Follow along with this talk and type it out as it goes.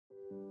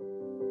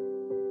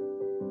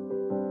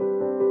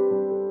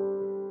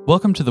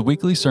Welcome to the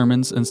weekly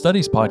sermons and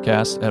studies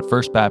podcast at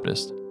First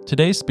Baptist.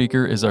 Today's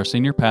speaker is our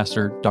senior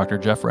pastor, Dr.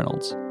 Jeff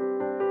Reynolds.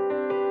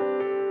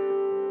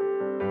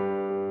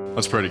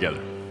 Let's pray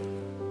together.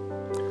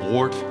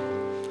 Lord,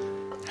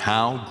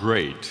 how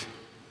great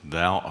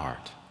thou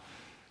art.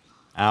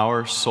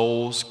 Our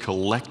souls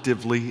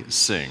collectively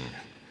sing,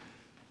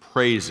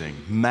 praising,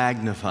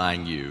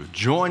 magnifying you,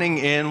 joining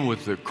in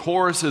with the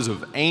choruses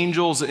of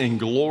angels in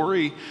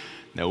glory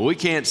that we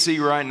can't see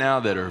right now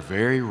that are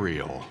very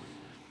real,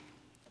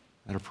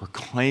 that are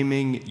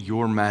proclaiming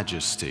your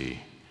majesty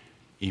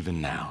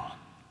even now.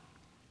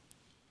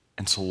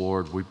 And so,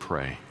 Lord, we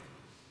pray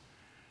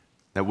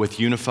that with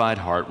unified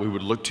heart we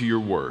would look to your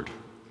word,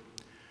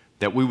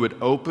 that we would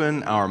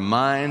open our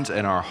minds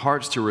and our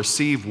hearts to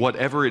receive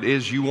whatever it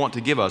is you want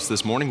to give us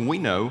this morning. We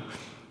know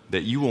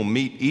that you will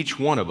meet each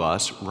one of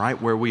us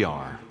right where we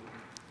are.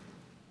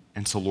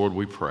 And so, Lord,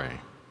 we pray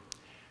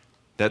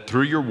that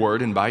through your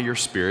word and by your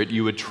Spirit,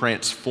 you would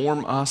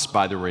transform us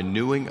by the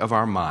renewing of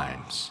our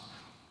minds,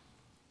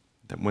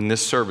 that when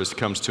this service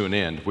comes to an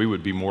end, we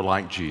would be more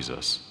like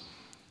Jesus.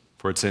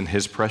 For it's in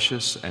his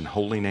precious and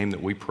holy name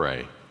that we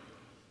pray.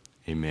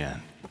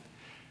 Amen.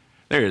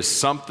 There is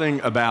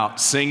something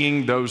about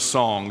singing those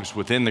songs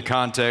within the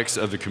context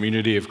of the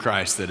community of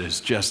Christ that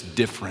is just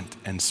different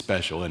and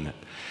special, isn't it?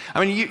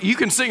 I mean, you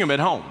can sing them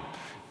at home.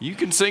 You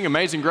can sing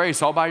Amazing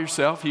Grace all by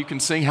yourself. You can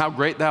sing How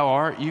Great Thou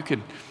Art. You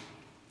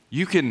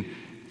can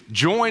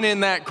join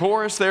in that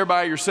chorus there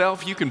by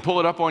yourself. You can pull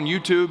it up on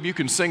YouTube. You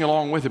can sing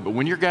along with it. But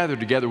when you're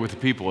gathered together with the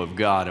people of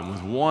God and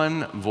with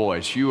one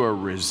voice, you are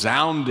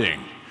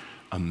resounding,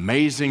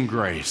 Amazing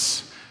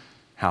Grace.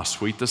 How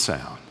sweet the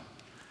sound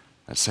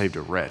that saved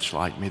a wretch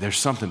like me. There's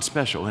something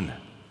special, isn't it?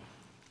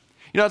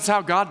 You know, that's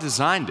how God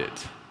designed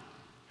it.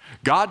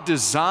 God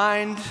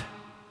designed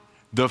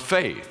the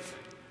faith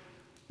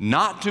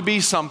not to be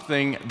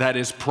something that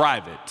is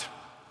private.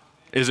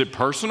 Is it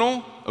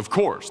personal? Of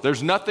course.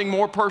 There's nothing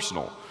more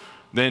personal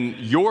than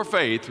your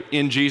faith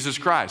in Jesus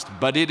Christ,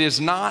 but it is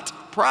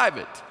not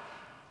private.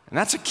 And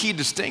that's a key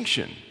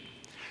distinction.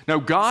 Now,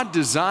 God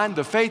designed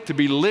the faith to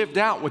be lived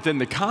out within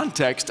the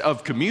context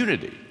of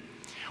community.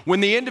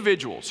 When the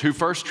individuals who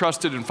first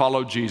trusted and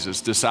followed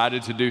Jesus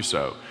decided to do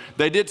so,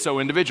 they did so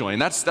individually,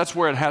 and that's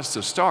where it has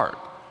to start.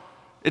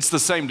 It's the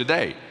same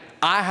today.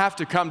 I have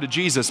to come to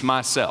Jesus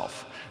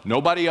myself.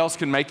 Nobody else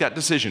can make that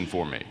decision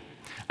for me.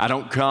 I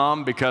don't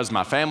come because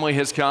my family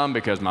has come,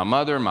 because my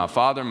mother, my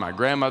father, my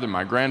grandmother,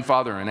 my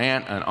grandfather, an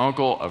aunt, an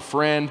uncle, a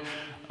friend,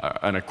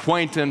 an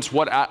acquaintance.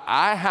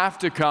 I have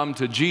to come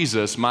to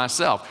Jesus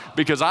myself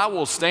because I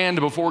will stand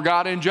before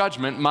God in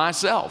judgment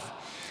myself.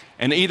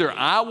 And either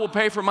I will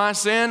pay for my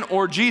sin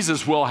or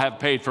Jesus will have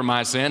paid for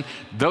my sin.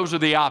 Those are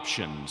the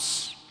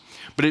options.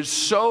 But it's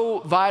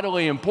so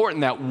vitally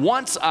important that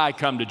once I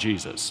come to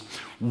Jesus,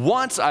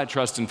 once I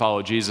trust and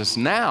follow Jesus,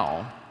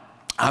 now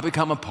I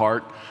become a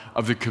part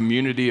of the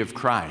community of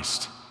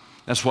Christ.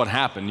 That's what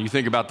happened. You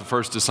think about the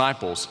first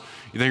disciples.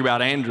 You think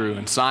about Andrew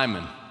and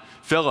Simon,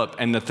 Philip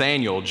and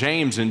Nathaniel,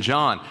 James and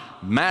John,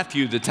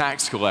 Matthew the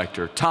tax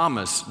collector,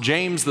 Thomas,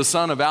 James the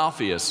son of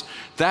Alphaeus,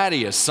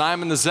 Thaddeus,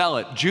 Simon the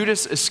zealot,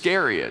 Judas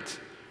Iscariot,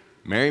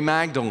 Mary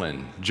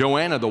Magdalene,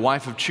 Joanna the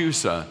wife of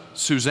Chusa,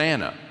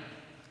 Susanna.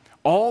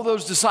 All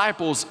those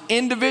disciples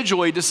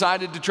individually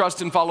decided to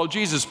trust and follow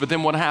Jesus, but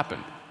then what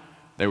happened?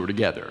 They were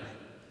together.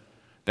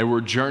 They were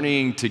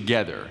journeying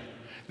together.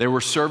 They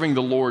were serving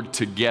the Lord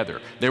together.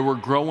 They were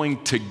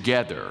growing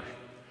together.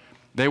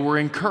 They were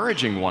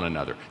encouraging one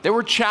another. They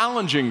were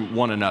challenging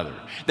one another.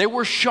 They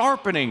were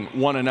sharpening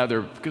one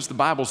another because the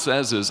Bible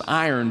says as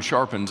iron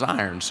sharpens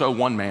iron, so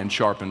one man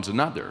sharpens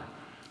another.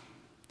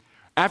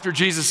 After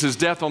Jesus'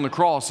 death on the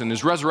cross and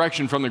his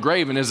resurrection from the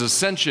grave and his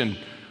ascension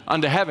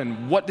unto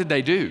heaven, what did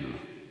they do?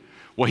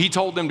 Well, he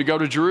told them to go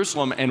to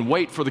Jerusalem and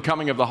wait for the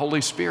coming of the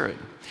Holy Spirit.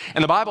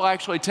 And the Bible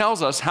actually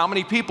tells us how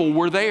many people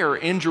were there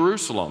in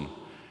Jerusalem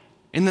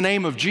in the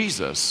name of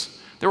Jesus.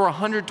 There were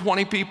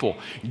 120 people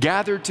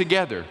gathered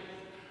together.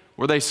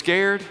 Were they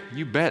scared?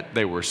 You bet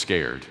they were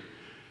scared.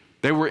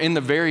 They were in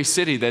the very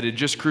city that had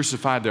just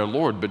crucified their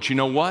Lord. But you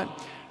know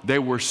what? They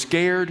were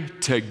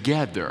scared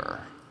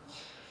together.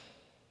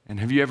 And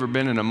have you ever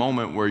been in a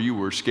moment where you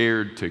were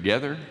scared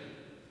together?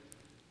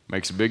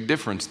 Makes a big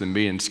difference than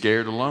being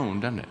scared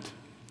alone, doesn't it?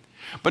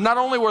 But not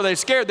only were they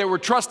scared, they were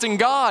trusting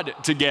God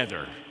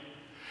together.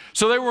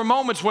 So there were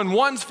moments when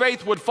one's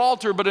faith would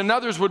falter, but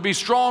another's would be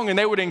strong, and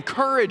they would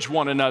encourage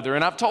one another.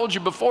 And I've told you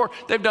before,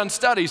 they've done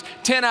studies,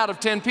 10 out of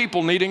 10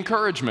 people need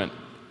encouragement.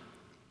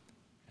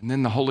 And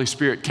then the Holy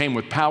Spirit came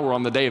with power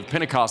on the day of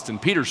Pentecost,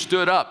 and Peter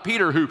stood up.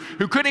 Peter, who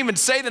couldn't even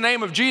say the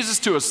name of Jesus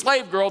to a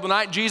slave girl the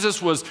night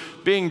Jesus was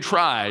being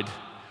tried.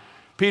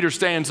 Peter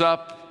stands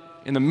up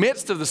in the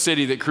midst of the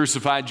city that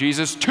crucified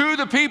Jesus to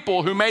the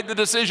people who made the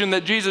decision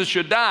that Jesus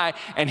should die,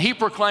 and he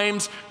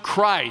proclaims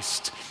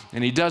Christ.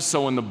 And he does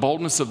so in the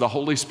boldness of the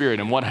Holy Spirit.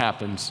 And what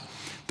happens?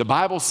 The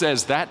Bible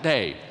says that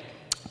day,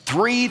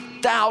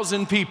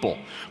 3,000 people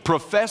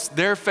professed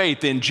their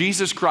faith in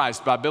Jesus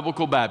Christ by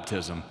biblical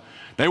baptism.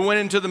 They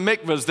went into the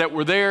mikvahs that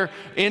were there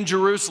in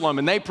Jerusalem,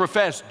 and they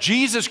professed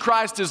Jesus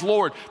Christ is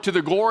Lord to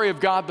the glory of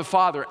God the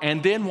Father.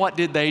 And then what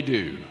did they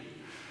do?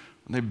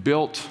 They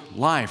built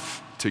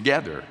life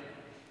together.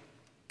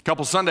 A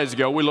couple Sundays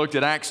ago, we looked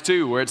at Acts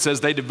 2, where it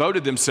says they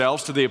devoted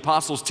themselves to the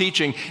apostles'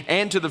 teaching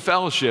and to the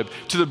fellowship,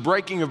 to the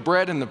breaking of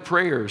bread and the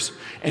prayers.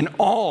 And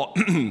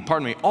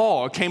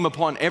awe came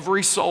upon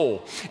every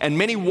soul. And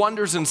many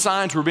wonders and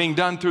signs were being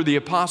done through the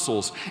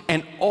apostles.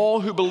 And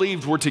all who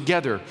believed were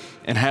together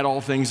and had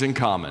all things in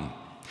common.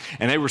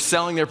 And they were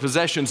selling their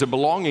possessions and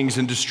belongings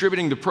and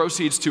distributing the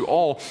proceeds to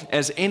all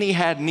as any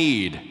had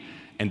need.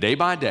 And day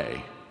by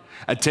day,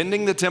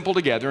 attending the temple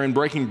together and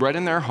breaking bread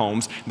in their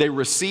homes, they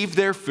received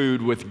their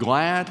food with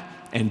glad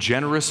and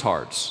generous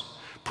hearts,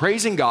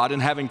 praising God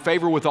and having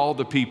favor with all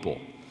the people.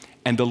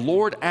 And the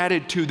Lord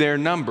added to their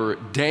number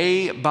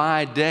day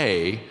by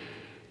day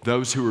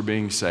those who were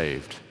being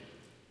saved.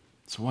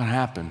 So what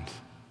happened?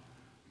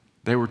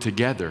 They were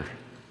together,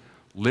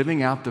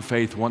 living out the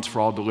faith once for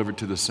all delivered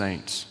to the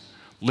saints,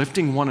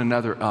 lifting one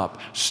another up,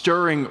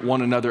 stirring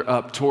one another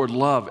up toward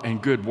love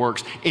and good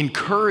works,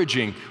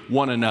 encouraging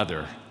one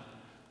another,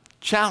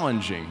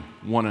 challenging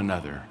one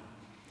another,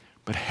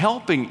 but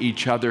helping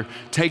each other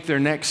take their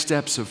next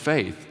steps of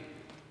faith.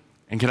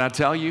 And can I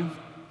tell you,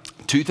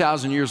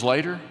 2,000 years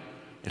later,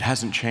 it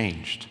hasn't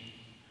changed.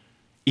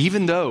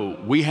 Even though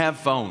we have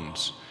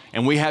phones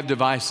and we have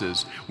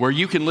devices where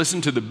you can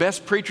listen to the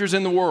best preachers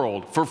in the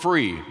world for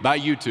free by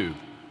YouTube,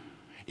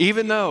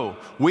 even though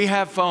we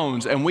have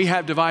phones and we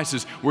have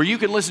devices where you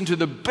can listen to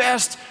the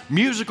best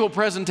musical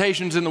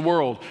presentations in the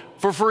world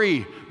for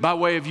free by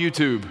way of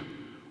YouTube,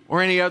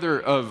 or any other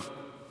of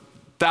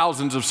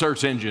thousands of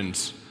search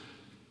engines,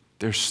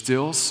 there's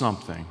still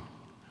something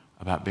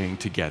about being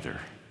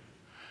together,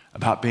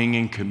 about being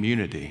in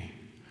community,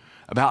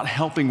 about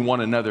helping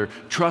one another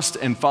trust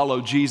and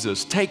follow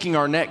Jesus, taking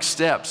our next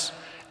steps,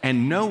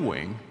 and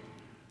knowing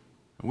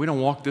we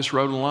don't walk this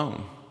road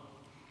alone.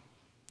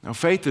 Now,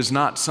 faith is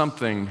not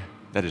something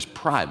that is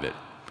private,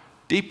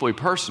 deeply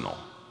personal,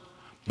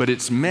 but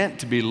it's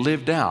meant to be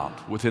lived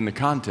out within the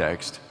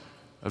context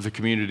of the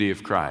community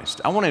of Christ.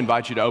 I want to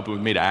invite you to open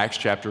with me to Acts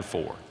chapter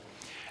 4.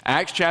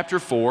 Acts chapter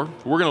 4,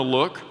 we're going to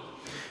look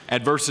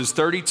at verses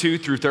 32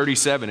 through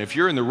 37. If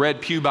you're in the Red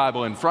Pew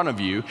Bible in front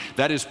of you,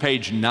 that is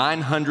page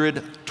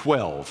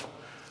 912.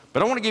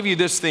 But I want to give you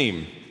this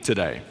theme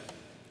today.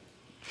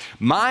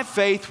 My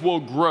faith will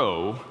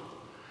grow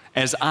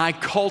as I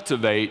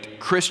cultivate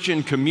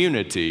Christian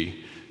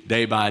community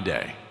day by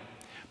day.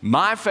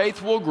 My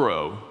faith will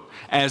grow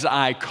as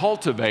I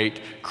cultivate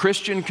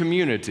Christian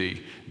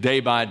community day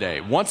by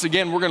day. Once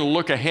again, we're going to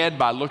look ahead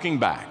by looking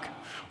back.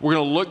 We're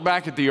going to look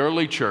back at the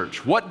early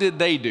church. What did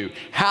they do?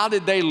 How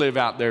did they live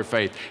out their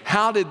faith?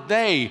 How did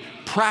they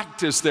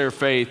practice their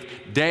faith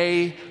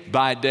day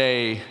by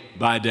day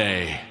by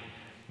day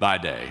by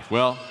day?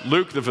 Well,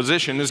 Luke, the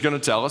physician, is going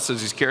to tell us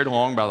as he's carried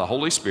along by the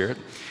Holy Spirit.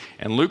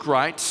 And Luke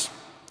writes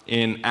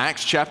in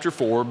Acts chapter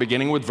 4,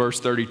 beginning with verse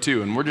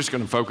 32, and we're just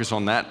going to focus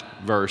on that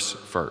verse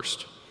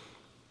first.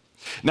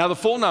 Now the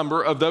full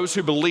number of those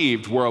who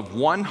believed were of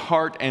one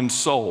heart and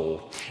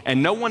soul,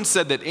 and no one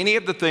said that any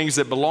of the things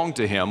that belonged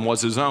to him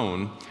was his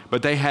own,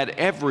 but they had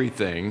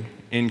everything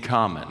in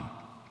common.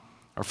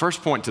 Our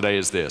first point today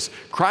is this: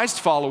 Christ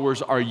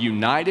followers are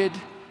united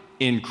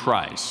in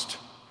Christ.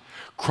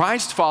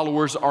 Christ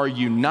followers are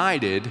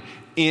united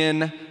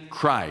in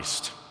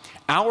Christ.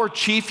 Our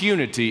chief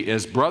unity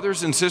as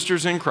brothers and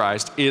sisters in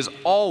Christ is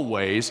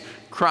always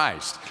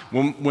Christ.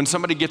 When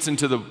somebody gets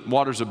into the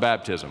waters of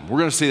baptism, we're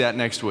going to see that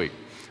next week.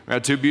 We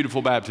have 2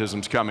 beautiful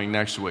baptisms coming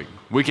next week.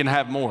 We can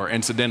have more,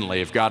 incidentally,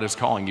 if God is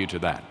calling you to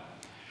that.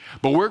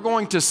 But we're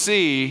going to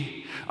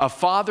see a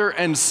father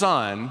and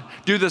son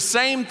do the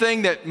same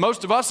thing that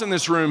most of us in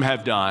this room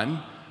have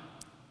done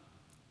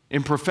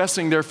in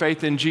professing their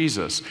faith in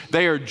Jesus.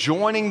 They are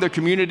joining the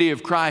community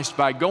of Christ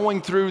by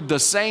going through the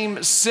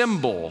same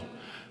symbol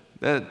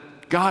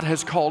that God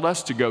has called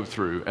us to go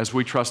through as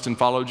we trust and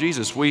follow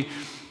Jesus. We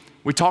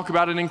talk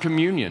about it in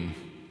communion.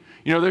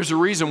 You know, there's a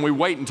reason we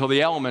wait until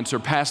the elements are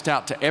passed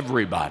out to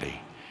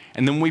everybody,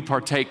 and then we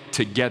partake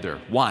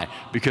together. Why?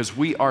 Because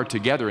we are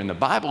together. And the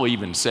Bible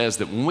even says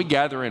that when we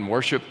gather in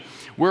worship,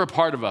 we're a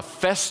part of a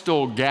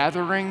festal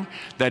gathering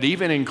that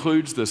even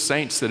includes the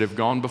saints that have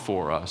gone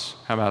before us.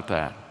 How about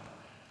that?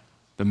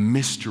 The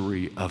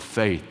mystery of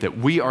faith, that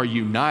we are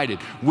united.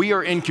 We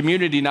are in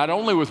community not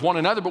only with one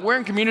another, but we're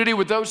in community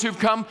with those who've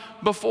come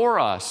before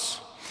us.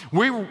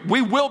 We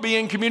will be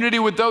in community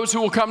with those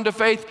who will come to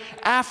faith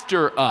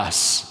after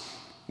us.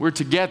 We're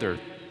together.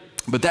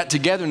 But that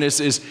togetherness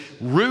is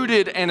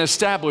rooted and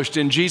established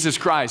in Jesus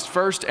Christ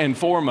first and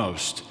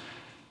foremost.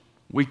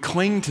 We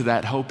cling to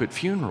that hope at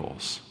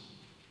funerals.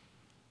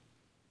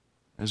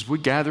 As we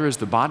gather as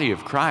the body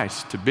of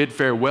Christ to bid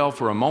farewell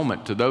for a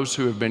moment to those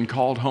who have been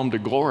called home to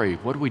glory,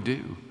 what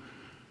do?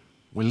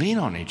 We lean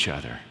on each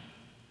other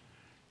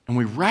and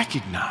we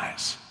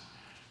recognize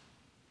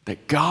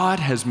that God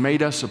has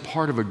made us a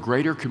part of a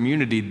greater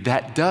community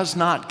that does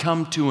not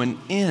come to an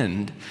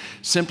end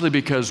simply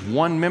because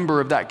one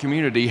member of that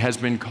community has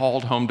been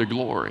called home to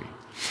glory.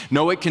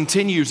 No, it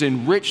continues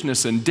in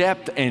richness and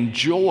depth and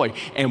joy.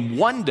 And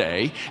one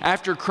day,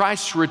 after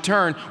Christ's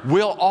return,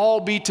 we'll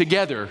all be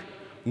together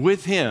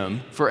with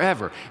Him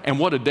forever. And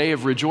what a day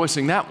of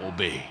rejoicing that will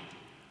be.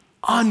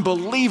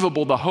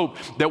 Unbelievable, the hope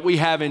that we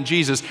have in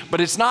Jesus.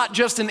 But it's not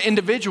just an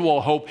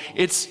individual hope,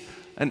 it's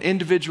an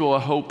individual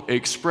hope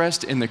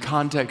expressed in the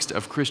context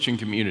of Christian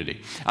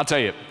community. I'll tell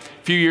you,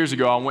 a few years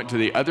ago, I went to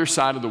the other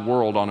side of the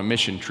world on a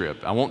mission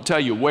trip. I won't tell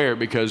you where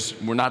because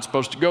we're not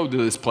supposed to go to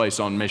this place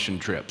on mission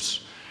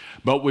trips.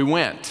 But we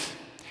went,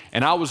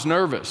 and I was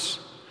nervous.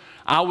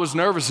 I was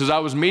nervous as I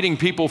was meeting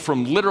people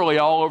from literally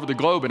all over the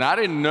globe, and I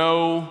didn't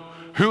know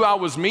who I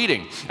was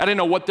meeting. I didn't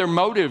know what their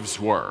motives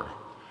were.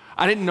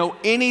 I didn't know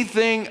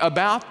anything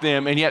about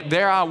them, and yet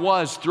there I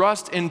was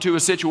thrust into a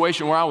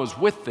situation where I was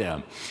with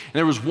them. And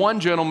there was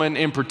one gentleman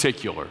in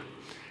particular,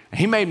 and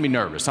he made me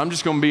nervous. I'm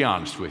just going to be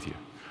honest with you.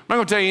 I'm not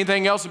going to tell you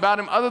anything else about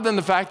him other than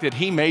the fact that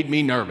he made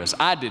me nervous.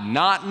 I did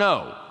not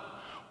know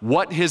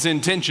what his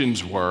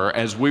intentions were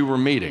as we were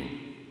meeting.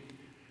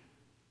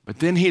 But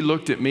then he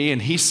looked at me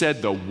and he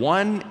said the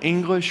one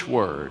English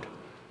word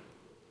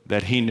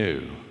that he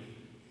knew,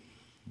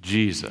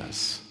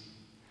 Jesus,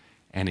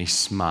 and he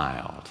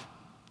smiled.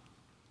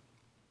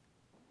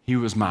 He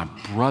was my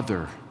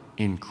brother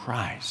in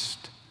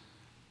Christ.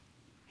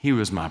 He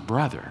was my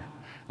brother.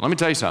 Let me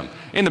tell you something.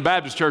 In the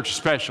Baptist church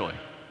especially,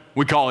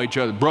 we call each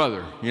other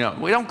brother. You know,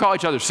 we don't call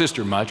each other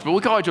sister much, but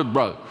we call each other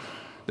brother.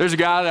 There's a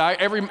guy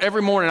that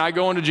every morning I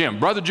go in the gym.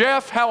 Brother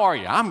Jeff, how are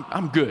you?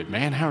 I'm good,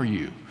 man. How are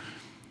you?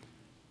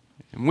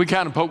 And we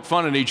kind of poke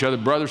fun at each other,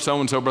 brother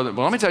so-and-so, brother.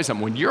 Well, let me tell you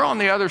something. When you're on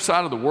the other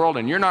side of the world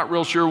and you're not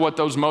real sure what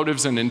those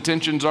motives and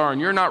intentions are and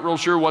you're not real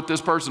sure what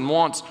this person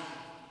wants,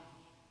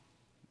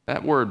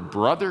 that word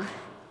brother,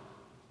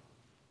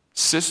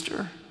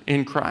 sister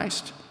in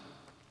Christ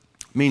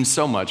means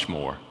so much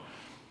more.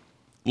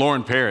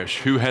 Lauren Parrish,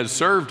 who has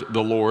served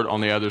the Lord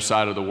on the other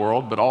side of the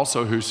world, but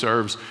also who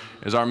serves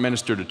as our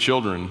minister to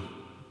children,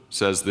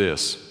 says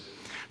this: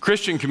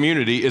 Christian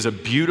community is a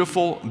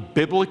beautiful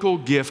biblical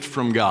gift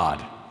from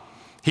God.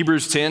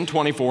 Hebrews 10,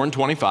 24 and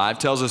 25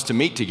 tells us to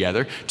meet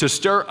together, to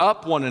stir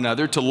up one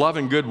another to love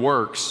and good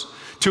works,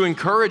 to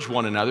encourage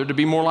one another to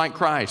be more like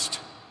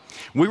Christ.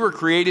 We were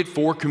created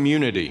for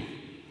community,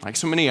 like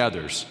so many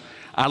others.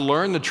 I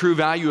learned the true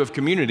value of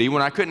community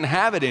when I couldn't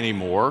have it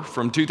anymore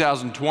from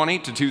 2020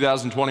 to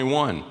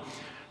 2021.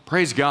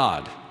 Praise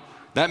God.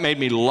 That made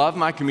me love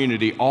my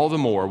community all the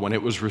more when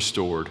it was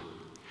restored.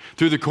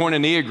 Through the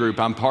Koinonia group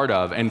I'm part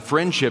of and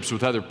friendships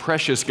with other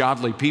precious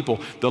godly people,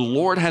 the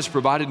Lord has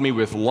provided me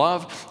with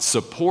love,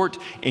 support,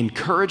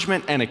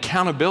 encouragement, and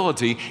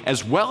accountability,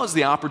 as well as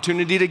the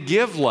opportunity to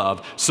give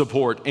love,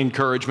 support,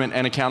 encouragement,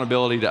 and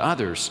accountability to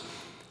others.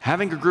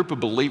 Having a group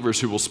of believers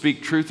who will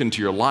speak truth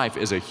into your life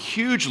is a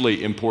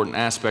hugely important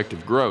aspect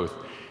of growth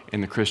in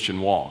the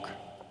Christian walk.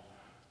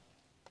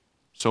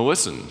 So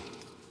listen,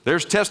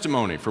 there's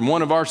testimony from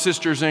one of our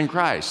sisters in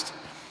Christ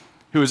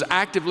who is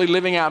actively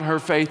living out her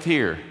faith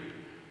here,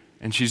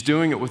 and she's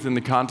doing it within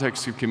the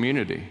context of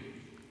community.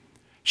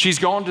 She's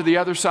gone to the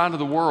other side of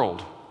the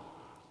world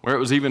where it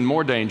was even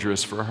more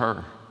dangerous for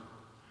her.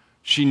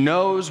 She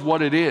knows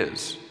what it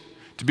is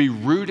to be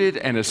rooted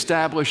and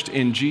established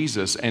in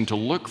Jesus and to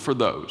look for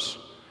those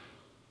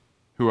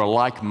who are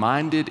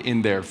like-minded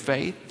in their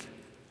faith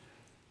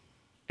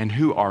and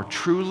who are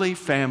truly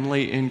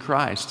family in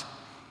Christ.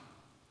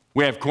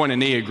 We have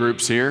Koinonia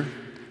groups here.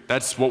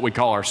 That's what we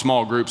call our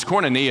small groups.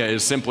 Koinonia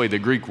is simply the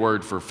Greek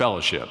word for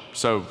fellowship.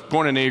 So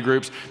Koinonia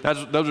groups,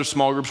 those are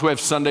small groups. We have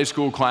Sunday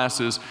school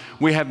classes.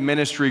 We have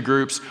ministry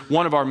groups.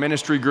 One of our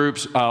ministry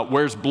groups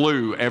wears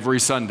blue every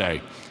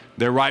Sunday.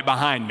 They're right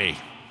behind me.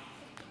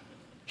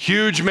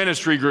 Huge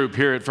ministry group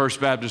here at First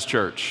Baptist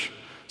Church.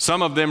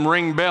 Some of them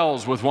ring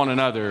bells with one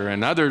another,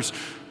 and others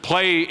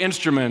play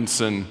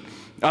instruments, and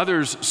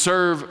others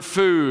serve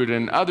food,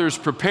 and others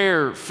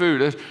prepare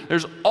food.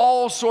 There's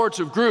all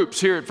sorts of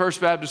groups here at First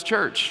Baptist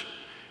Church.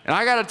 And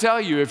I got to tell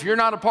you, if you're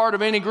not a part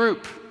of any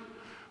group,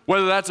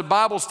 whether that's a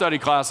Bible study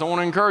class, I want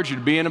to encourage you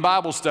to be in a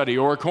Bible study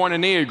or a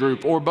Koinonia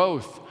group or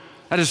both.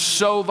 That is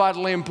so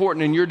vitally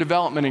important in your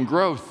development and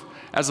growth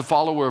as a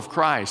follower of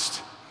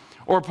Christ.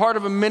 Or part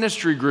of a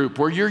ministry group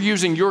where you're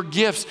using your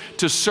gifts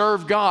to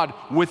serve God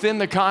within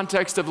the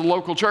context of the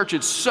local church.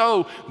 It's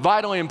so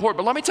vitally important.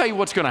 But let me tell you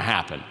what's going to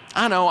happen.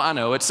 I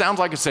know. It sounds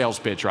like a sales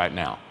pitch right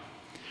now.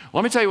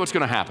 Let me tell you what's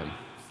going to happen.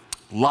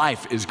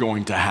 Life is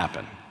going to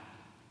happen.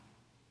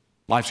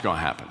 Life's going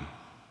to happen.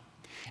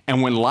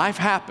 And when life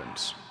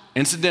happens,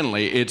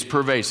 incidentally, it's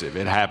pervasive.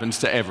 It happens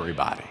to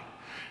everybody.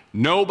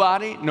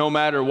 Nobody, no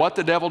matter what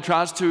the devil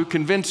tries to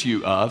convince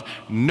you of,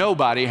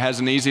 nobody has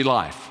an easy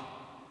life.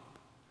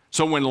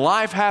 So when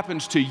life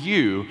happens to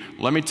you,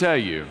 let me tell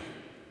you,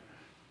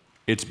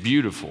 it's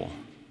beautiful.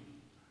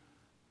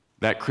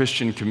 That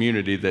Christian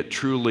community that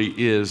truly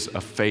is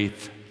a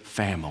faith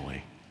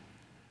family.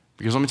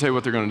 Because let me tell you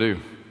what they're going to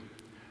do.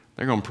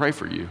 They're going to pray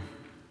for you.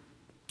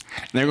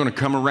 And they're going to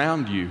come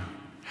around you.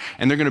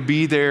 And they're going to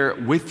be there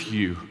with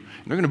you.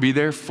 And they're going to be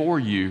there for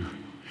you.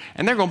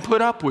 And they're going to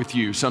put up with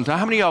you sometimes.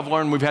 How many of y'all have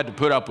learned we've had to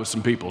put up with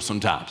some people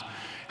sometimes?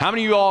 How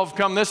many of you all have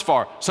come this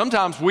far?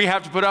 Sometimes we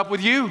have to put up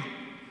with you.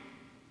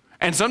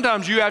 And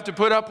sometimes you have to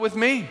put up with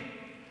me.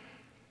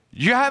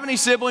 Do you have any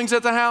siblings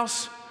at the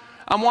house?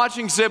 I'm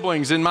watching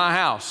siblings in my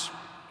house.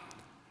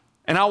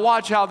 And I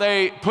watch how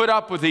they put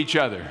up with each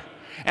other.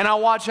 And I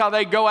watch how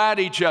they go at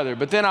each other.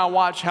 But then I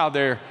watch how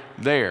they're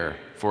there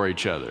for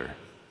each other.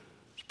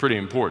 It's pretty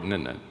important,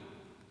 isn't it?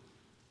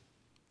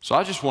 So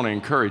I just want to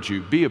encourage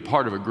you, be a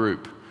part of a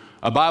group.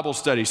 A Bible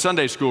study,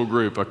 Sunday school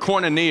group, a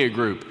koinonia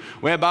group.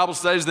 We have Bible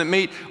studies that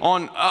meet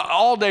on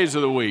all days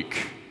of the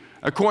week.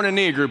 A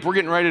koinonia group, we're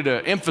getting ready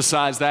to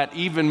emphasize that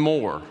even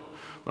more.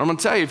 But I'm going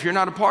to tell you, if you're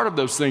not a part of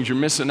those things, you're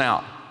missing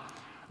out.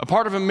 A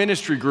part of a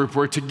ministry group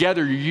where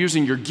together you're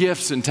using your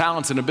gifts and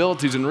talents and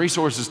abilities and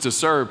resources to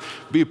serve,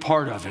 be a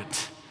part of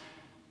it.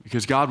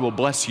 Because God will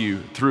bless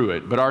you through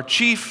it. But our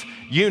chief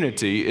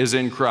unity is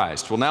in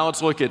Christ. Well, now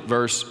let's look at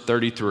verse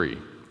 33.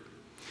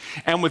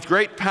 And with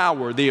great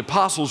power, the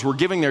apostles were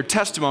giving their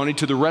testimony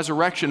to the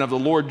resurrection of the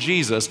Lord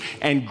Jesus,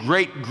 and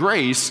great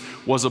grace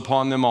was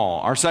upon them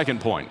all. Our second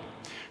point,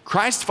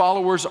 Christ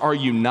followers are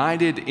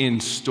united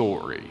in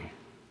story.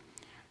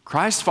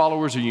 Christ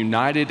followers are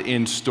united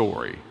in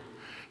story.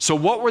 So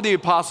what were the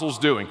apostles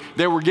doing?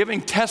 They were giving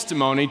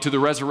testimony to the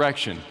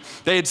resurrection.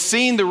 They had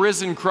seen the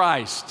risen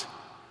Christ.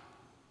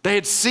 They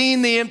had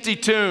seen the empty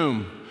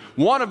tomb.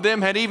 One of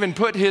them had even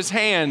put his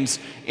hands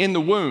in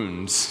the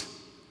wounds.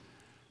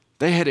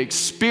 They had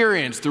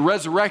experienced the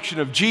resurrection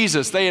of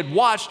Jesus. They had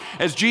watched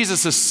as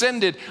Jesus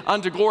ascended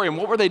unto glory. And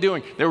what were they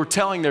doing? They were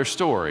telling their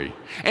story.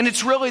 And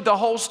it's really the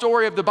whole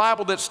story of the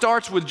Bible that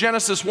starts with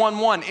Genesis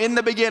 1:1. In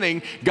the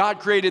beginning, God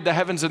created the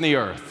heavens and the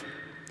earth.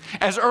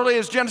 As early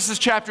as Genesis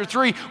chapter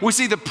 3, we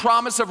see the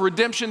promise of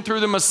redemption through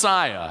the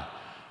Messiah.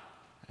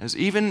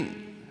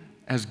 Even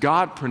as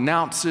God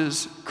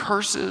pronounces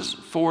curses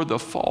for the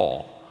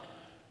fall,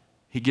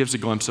 he gives a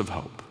glimpse of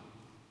hope.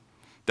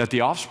 That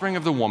the offspring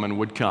of the woman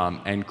would come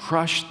and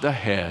crush the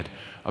head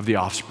of the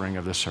offspring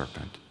of the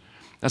serpent.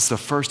 That's the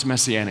first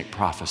messianic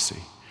prophecy.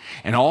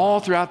 And all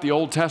throughout the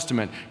Old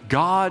Testament,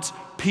 God's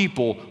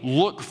people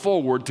look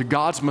forward to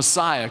God's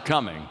Messiah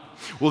coming.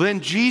 Well,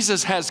 then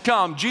Jesus has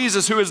come.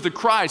 Jesus, who is the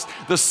Christ,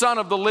 the Son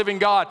of the living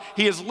God.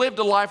 He has lived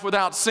a life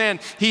without sin.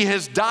 He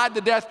has died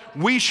the death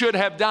we should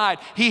have died.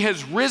 He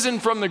has risen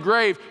from the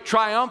grave,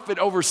 triumphant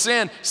over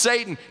sin,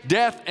 Satan,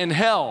 death, and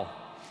hell.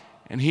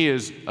 And he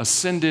is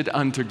ascended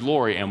unto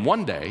glory. And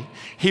one day,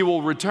 he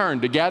will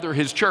return to gather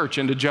his church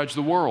and to judge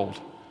the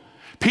world.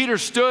 Peter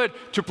stood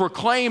to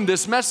proclaim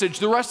this message.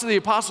 The rest of the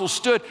apostles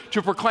stood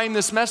to proclaim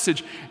this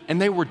message.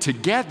 And they were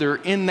together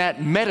in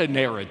that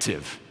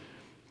meta-narrative.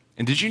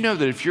 And did you know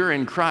that if you're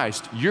in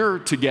Christ, you're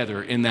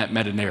together in that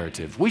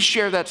meta-narrative? We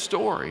share that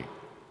story.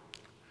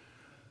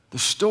 The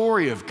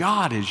story of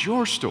God is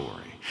your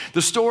story.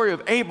 The story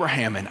of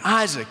Abraham and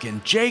Isaac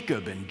and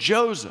Jacob and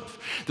Joseph.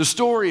 The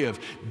story of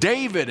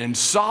David and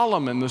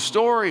Solomon. The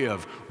story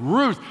of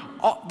Ruth.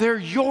 They're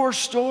your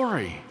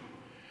story.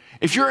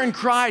 If you're in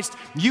Christ,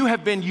 you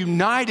have been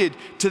united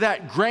to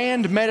that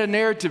grand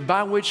meta-narrative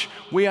by which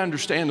we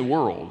understand the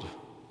world.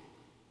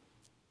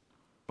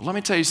 But let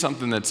me tell you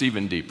something that's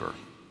even deeper.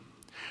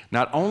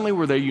 Not only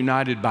were they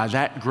united by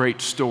that great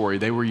story,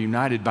 they were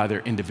united by their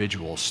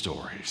individual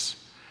stories.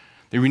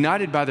 They were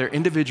united by their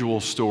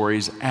individual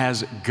stories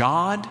as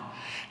God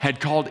had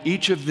called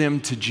each of them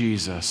to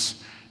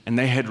Jesus, and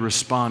they had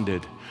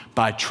responded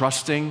by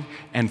trusting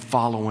and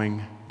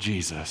following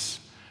Jesus.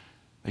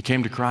 They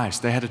came to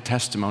Christ. They had a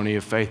testimony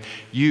of faith.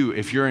 You,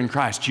 if you're in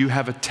Christ, you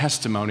have a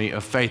testimony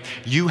of faith.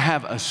 You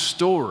have a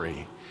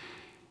story.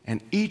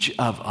 And each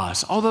of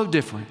us, although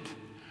different,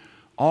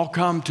 all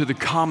come to the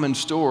common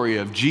story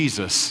of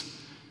Jesus.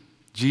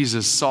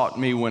 Jesus sought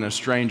me when a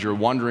stranger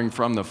wandering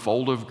from the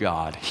fold of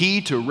God. He,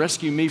 to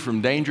rescue me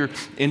from danger,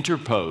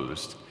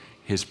 interposed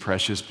his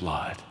precious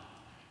blood.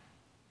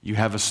 You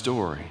have a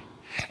story.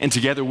 And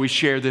together we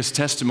share this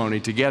testimony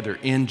together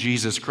in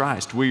Jesus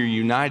Christ. We are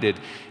united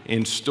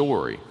in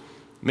story.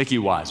 Mickey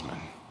Wiseman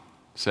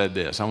said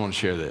this. I want to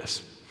share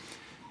this.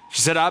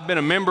 She said, I've been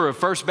a member of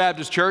First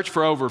Baptist Church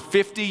for over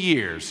 50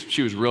 years.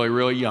 She was really,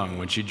 really young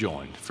when she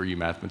joined, for you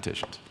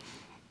mathematicians.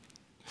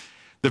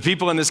 The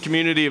people in this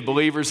community of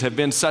believers have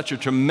been such a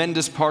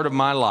tremendous part of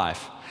my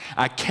life.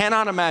 I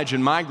cannot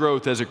imagine my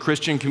growth as a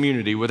Christian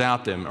community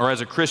without them, or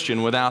as a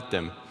Christian without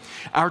them.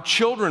 Our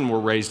children were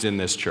raised in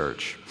this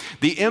church.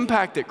 The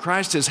impact that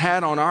Christ has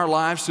had on our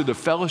lives through the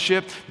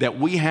fellowship that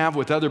we have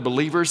with other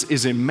believers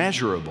is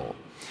immeasurable.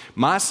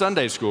 My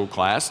Sunday school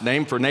class,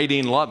 named for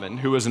Nadine Lovin,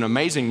 who is an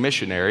amazing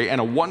missionary and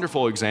a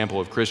wonderful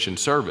example of Christian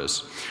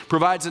service,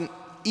 provides an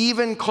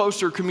even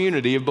closer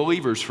community of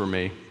believers for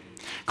me.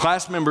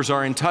 Class members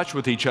are in touch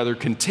with each other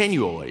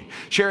continually,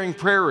 sharing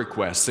prayer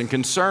requests and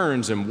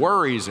concerns and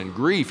worries and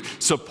grief,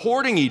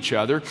 supporting each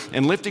other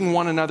and lifting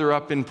one another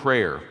up in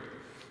prayer.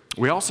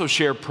 We also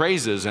share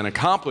praises and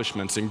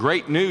accomplishments and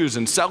great news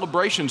and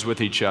celebrations with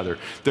each other.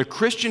 The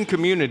Christian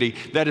community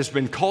that has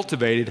been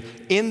cultivated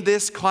in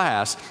this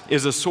class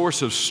is a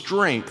source of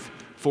strength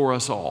for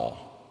us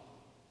all.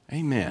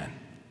 Amen.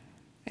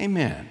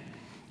 Amen.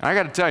 I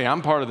got to tell you,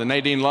 I'm part of the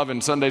Nadine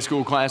Lovin Sunday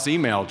School class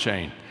email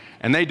chain,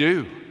 and they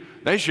do.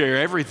 They share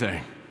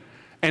everything,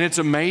 and it's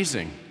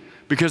amazing.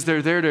 Because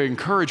they're there to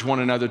encourage one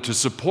another, to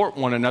support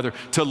one another,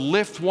 to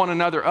lift one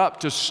another up,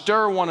 to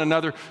stir one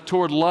another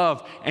toward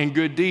love and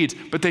good deeds.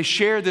 But they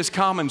share this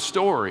common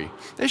story.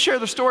 They share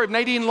the story of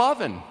Nadine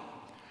Lovin.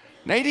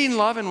 Nadine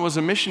Lovin was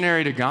a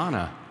missionary to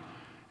Ghana,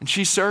 and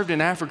she served in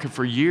Africa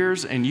for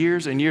years and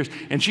years and years,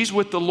 and she's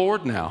with the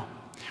Lord now.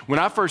 When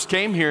I first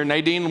came here,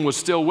 Nadine was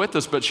still with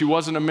us, but she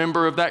wasn't a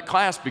member of that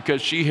class because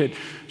she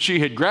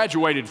had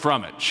graduated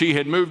from it. She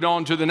had moved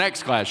on to the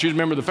next class. She was a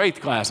member of the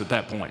faith class at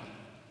that point.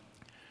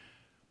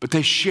 But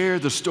they share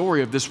the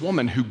story of this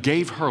woman who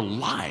gave her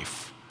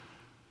life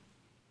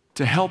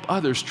to help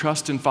others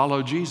trust and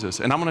follow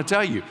Jesus. And I'm going to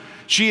tell you,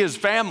 she is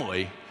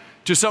family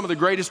to some of the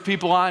greatest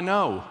people I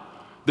know.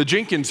 The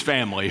Jenkins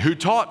family, who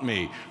taught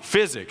me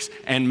physics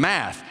and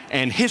math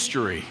and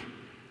history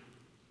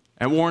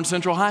at Warren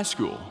Central High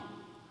School.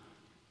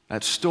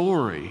 That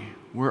story,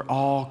 we're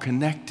all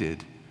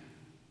connected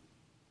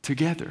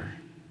together,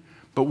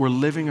 but we're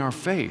living our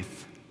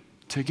faith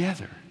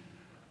together.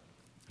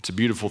 It's a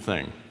beautiful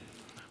thing.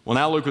 Well,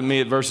 now look with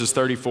me at verses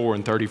 34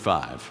 and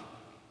 35.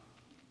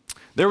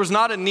 There was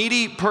not a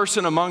needy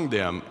person among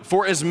them,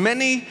 for as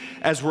many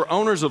as were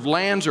owners of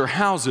lands or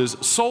houses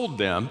sold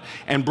them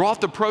and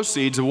brought the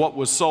proceeds of what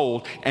was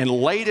sold and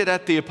laid it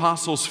at the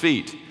apostles'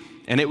 feet,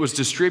 and it was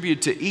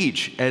distributed to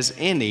each as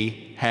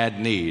any had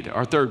need.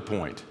 Our third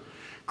point,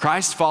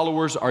 Christ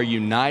followers are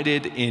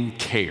united in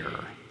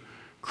care.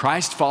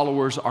 Christ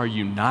followers are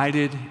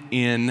united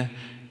in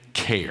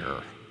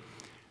care.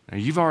 Now,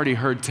 you've already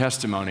heard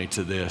testimony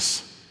to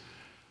this.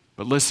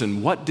 But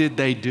listen, what did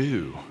they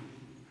do?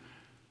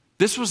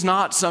 This was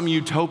not some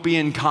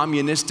utopian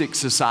communistic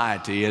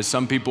society, as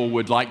some people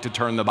would like to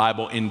turn the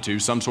Bible into,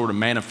 some sort of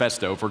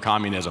manifesto for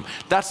communism.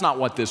 That's not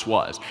what this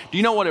was. Do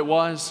you know what it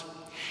was?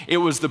 It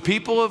was the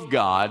people of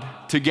God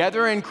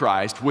together in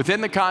Christ, within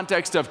the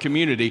context of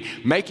community,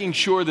 making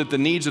sure that the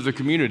needs of the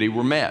community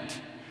were met.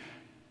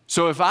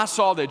 So if I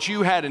saw that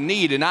you had a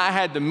need and I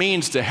had the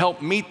means to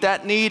help meet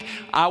that need,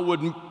 I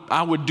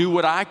would do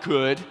what I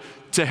could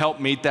to help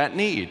meet that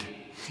need.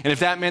 And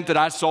if that meant that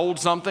I sold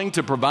something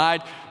to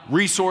provide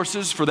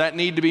resources for that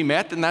need to be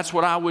met, then that's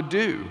what I would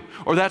do.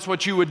 Or that's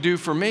what you would do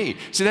for me.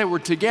 See, they were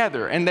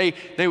together and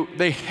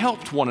they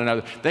helped one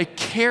another. They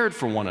cared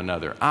for one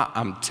another.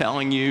 I'm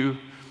telling you,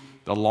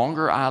 the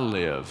longer I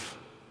live,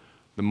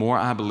 the more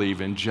I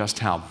believe in just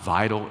how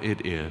vital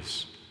it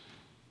is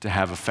to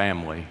have a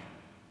family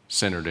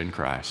centered in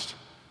Christ.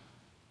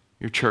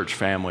 Your church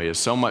family is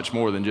so much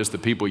more than just the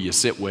people you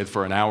sit with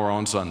for an hour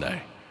on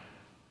Sunday.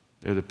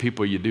 They're the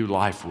people you do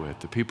life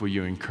with, the people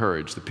you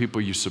encourage, the people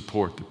you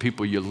support, the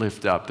people you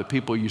lift up, the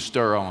people you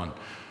stir on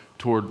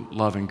toward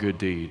love and good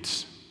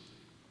deeds.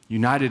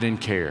 United in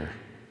care.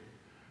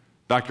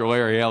 Dr.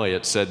 Larry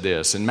Elliott said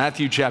this, in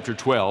Matthew chapter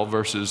 12,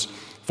 verses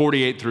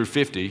 48 through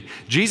 50,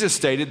 Jesus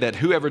stated that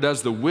whoever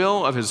does the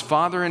will of his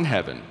Father in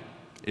heaven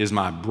is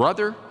my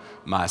brother,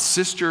 my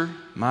sister,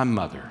 my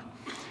mother.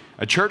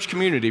 A church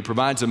community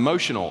provides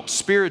emotional,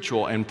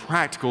 spiritual, and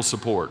practical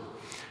support.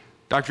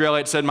 Dr.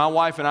 Elliott said, my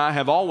wife and I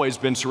have always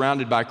been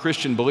surrounded by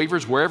Christian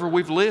believers wherever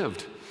we've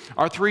lived.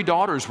 Our 3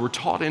 daughters were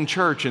taught in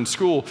church and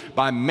school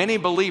by many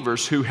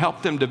believers who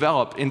helped them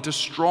develop into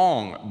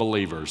strong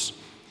believers.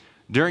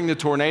 During the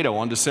tornado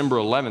on December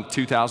 11th,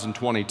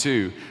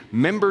 2022,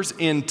 members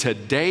in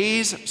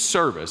today's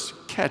service,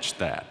 catch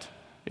that,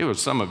 it was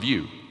some of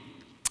you,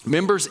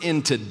 members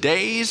in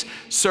today's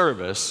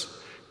service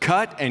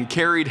cut and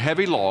carried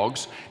heavy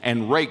logs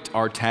and raked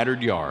our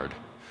tattered yard.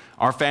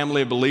 Our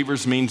family of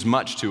believers means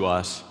much to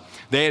us.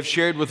 They have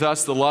shared with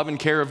us the love and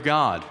care of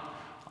God.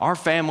 Our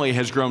family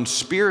has grown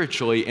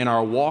spiritually in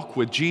our walk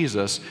with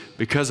Jesus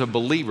because of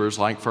believers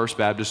like First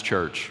Baptist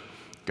Church.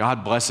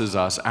 God blesses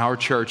us, our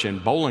church in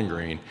Bowling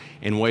Green,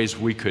 in ways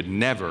we could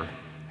never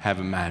have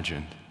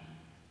imagined.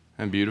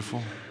 Isn't that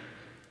beautiful?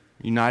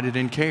 United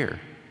in care.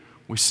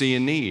 We see a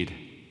need.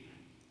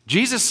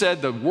 Jesus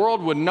said the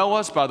world would know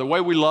us by the way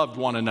we loved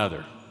one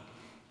another.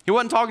 He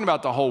wasn't talking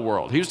about the whole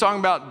world. He was talking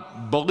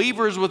about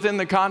believers within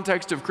the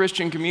context of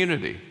Christian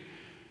community.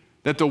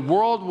 That the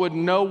world would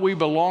know we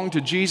belong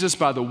to Jesus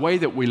by the way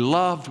that we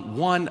loved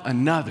one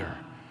another.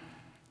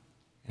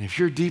 And if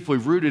you're deeply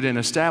rooted and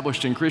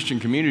established in Christian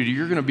community,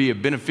 you're going to be a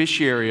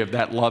beneficiary of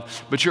that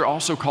love, but you're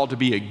also called to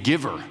be a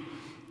giver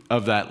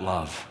of that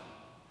love.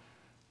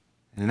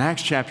 And in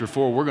Acts chapter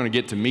 4, we're going to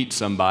get to meet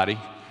somebody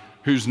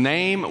whose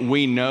name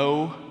we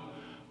know,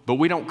 but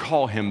we don't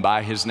call him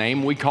by his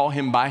name, we call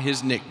him by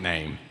his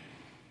nickname.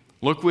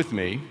 Look with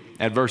me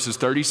at verses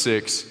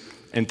 36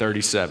 and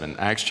 37,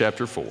 Acts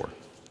chapter 4.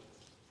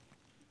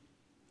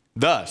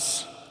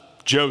 Thus,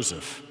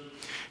 Joseph,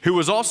 who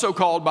was also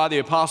called by the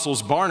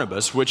apostles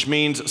Barnabas, which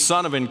means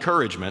son of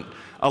encouragement,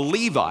 a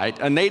Levite,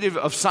 a native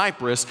of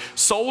Cyprus,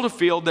 sold a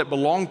field that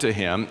belonged to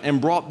him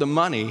and brought the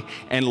money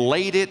and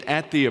laid it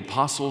at the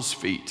apostles'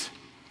 feet.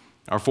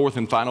 Our fourth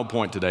and final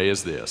point today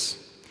is this: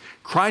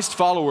 Christ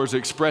followers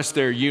express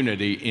their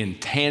unity in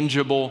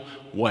tangible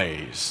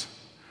ways.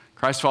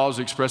 Christ followers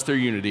express their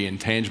unity in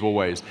tangible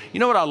ways.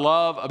 You know what I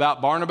love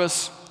about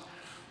Barnabas?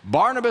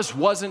 Barnabas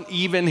wasn't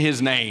even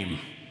his name.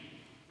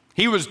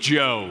 He was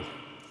Joe.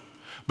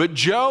 But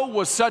Joe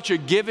was such a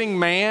giving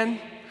man,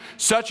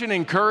 such an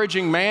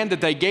encouraging man,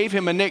 that they gave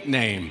him a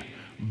nickname,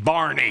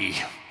 Barney.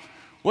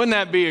 Wouldn't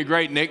that be a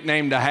great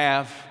nickname to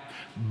have?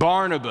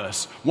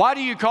 Barnabas. Why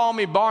do you call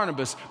me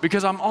Barnabas?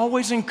 Because I'm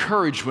always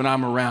encouraged when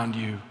I'm around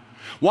you.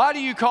 Why do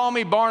you call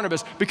me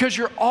Barnabas? Because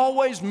you're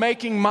always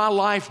making my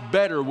life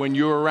better when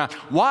you're around.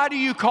 Why do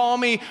you call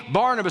me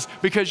Barnabas?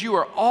 Because you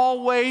are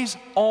always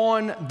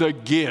on the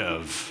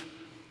give.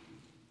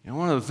 And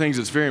one of the things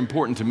that's very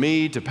important to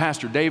me, to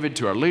Pastor David,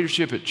 to our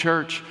leadership at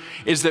church,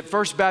 is that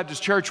First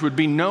Baptist Church would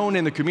be known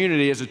in the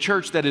community as a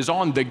church that is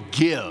on the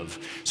give.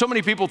 So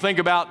many people think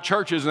about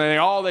churches and they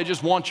think, oh, they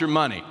just want your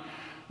money.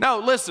 No,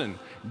 listen,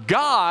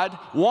 God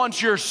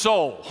wants your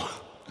soul.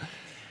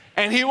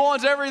 And He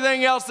wants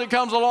everything else that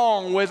comes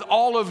along with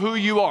all of who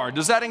you are.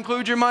 Does that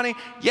include your money?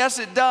 Yes,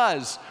 it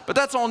does. But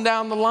that's on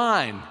down the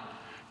line.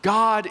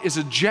 God is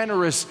a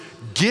generous,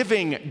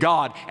 giving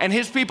God, and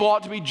His people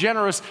ought to be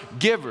generous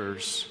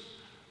givers.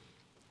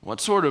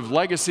 What sort of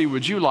legacy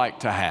would you like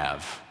to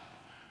have?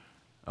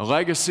 A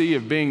legacy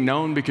of being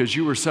known because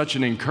you were such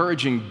an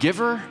encouraging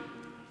giver,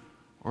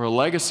 or a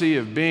legacy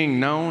of being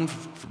known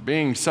for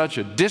being such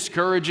a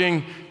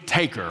discouraging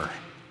taker?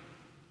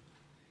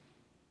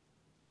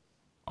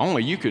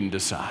 Only you can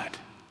decide.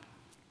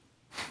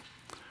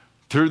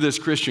 Through this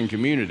Christian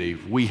community,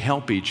 we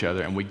help each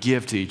other and we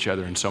give to each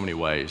other in so many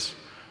ways.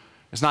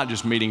 It's not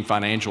just meeting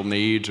financial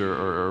needs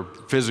or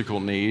physical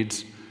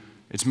needs.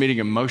 It's meeting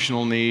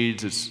emotional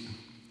needs. It's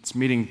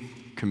meeting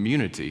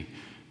community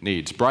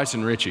needs.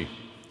 Bryson Ritchie,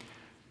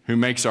 who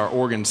makes our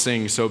organ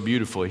sing so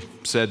beautifully,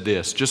 said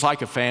this: just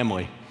like a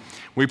family,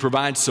 we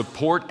provide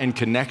support and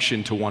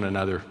connection to one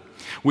another.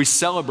 We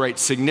celebrate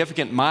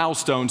significant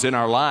milestones in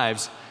our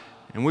lives,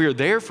 and we are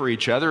there for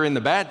each other in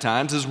the bad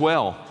times as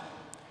well.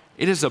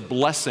 It is a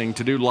blessing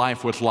to do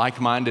life with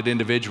like-minded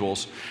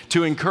individuals,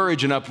 to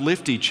encourage and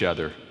uplift each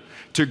other,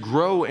 to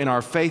grow in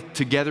our faith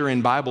together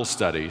in Bible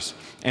studies,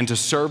 and to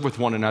serve with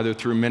one another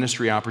through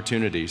ministry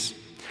opportunities.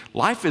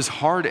 Life is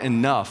hard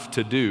enough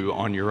to do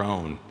on your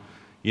own.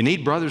 You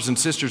need brothers and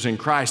sisters in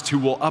Christ who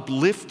will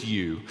uplift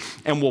you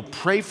and will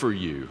pray for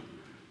you,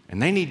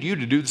 and they need you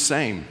to do the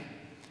same.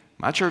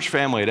 My church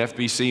family at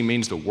FBC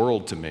means the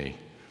world to me.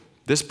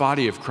 This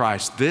body of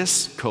Christ,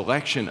 this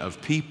collection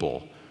of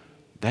people,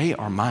 they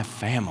are my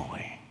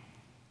family.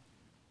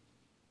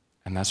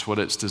 And that's what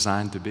it's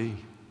designed to be.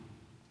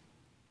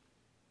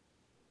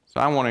 So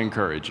I want to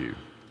encourage you.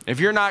 If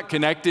you're not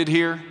connected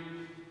here,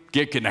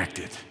 get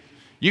connected.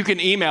 You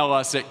can email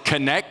us at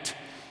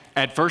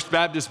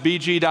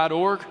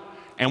connect@firstbaptistbg.org,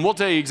 and we'll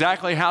tell you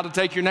exactly how to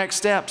take your next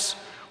steps.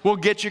 We'll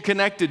get you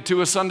connected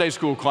to a Sunday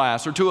school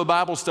class or to a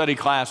Bible study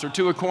class or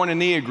to a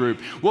Koinonia group.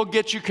 We'll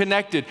get you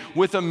connected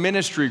with a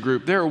ministry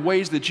group. There are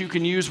ways that you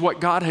can use what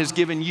God has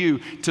given you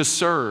to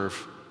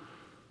serve.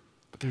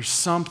 But there's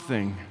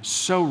something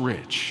so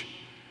rich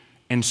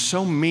and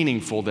so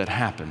meaningful that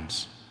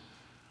happens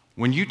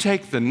when you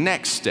take the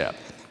next step.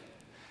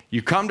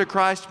 You come to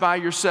Christ by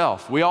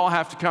yourself. We all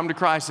have to come to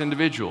Christ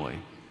individually.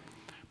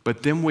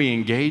 But then we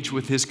engage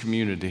with His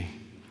community,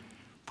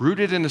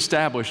 rooted and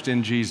established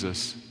in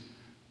Jesus,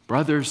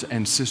 brothers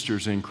and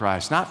sisters in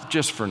Christ, not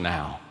just for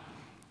now,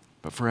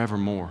 but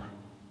forevermore.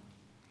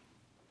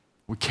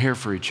 We care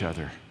for each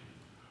other.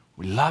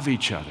 We love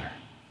each other.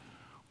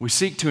 We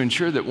seek to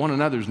ensure that one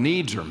another's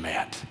needs are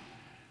met.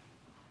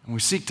 And we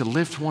seek to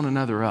lift one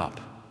another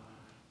up,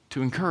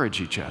 to encourage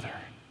each other,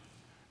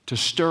 to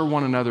stir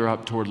one another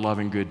up toward love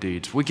and good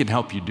deeds. We can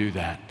help you do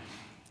that.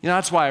 You know,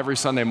 that's why every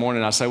Sunday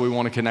morning I say we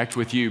want to connect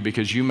with you,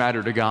 because you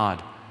matter to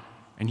God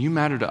and you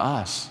matter to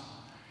us.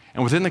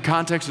 And within the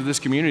context of this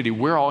community,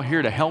 we're all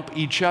here to help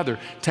each other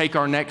take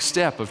our next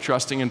step of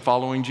trusting and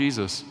following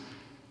Jesus.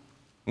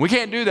 We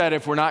can't do that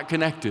if we're not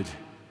connected.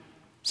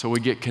 So we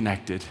get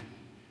connected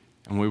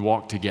and we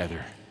walk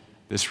together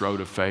this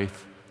road of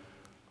faith,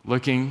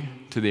 looking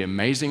to the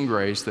amazing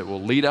grace that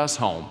will lead us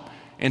home.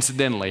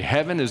 Incidentally,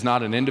 heaven is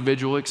not an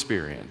individual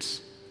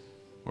experience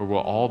where we'll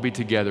all be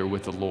together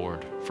with the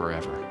Lord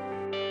forever.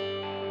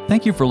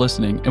 Thank you for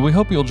listening, and we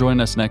hope you'll join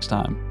us next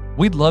time.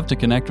 We'd love to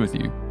connect with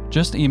you.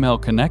 Just email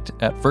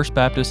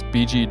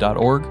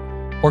connect@firstbaptistbg.org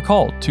or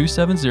call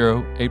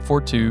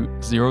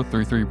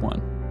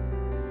 270-842-0331.